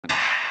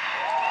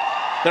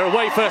They're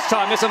away first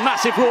time. There's a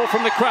massive roar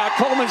from the crowd.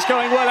 Coleman's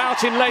going well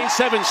out in lane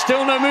 7.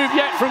 Still no move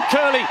yet from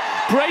Kerley.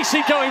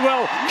 Bracey going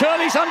well.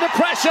 Kerley's under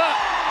pressure.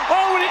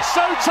 Oh, and it's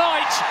so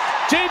tight.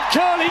 Did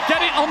Kerley get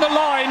it on the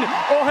line,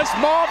 or has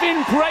Marvin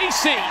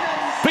BRACY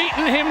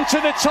beaten him to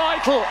the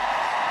title?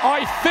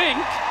 I think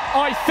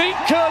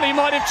Kerley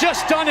might have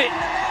just done it.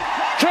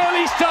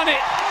 Kerley's done it.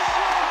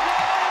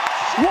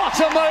 What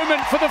a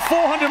moment for the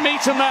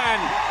 400-meter man.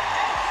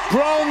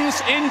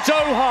 Bronze in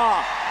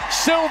Doha,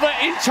 silver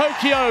in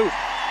Tokyo,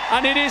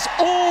 and it is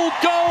all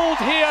gold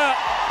here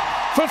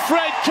for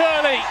Fred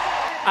KERLEY.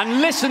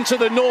 And listen to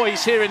the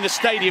noise here in the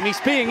stadium.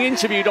 He's being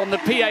interviewed on the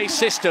PA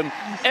system.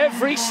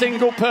 Every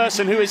single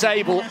person who is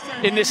able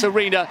in this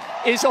arena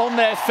is on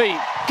their feet.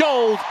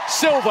 Gold,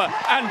 silver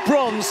and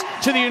bronze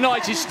to the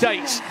United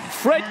States.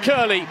 Fred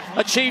KERLEY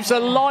achieves a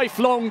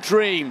lifelong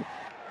dream.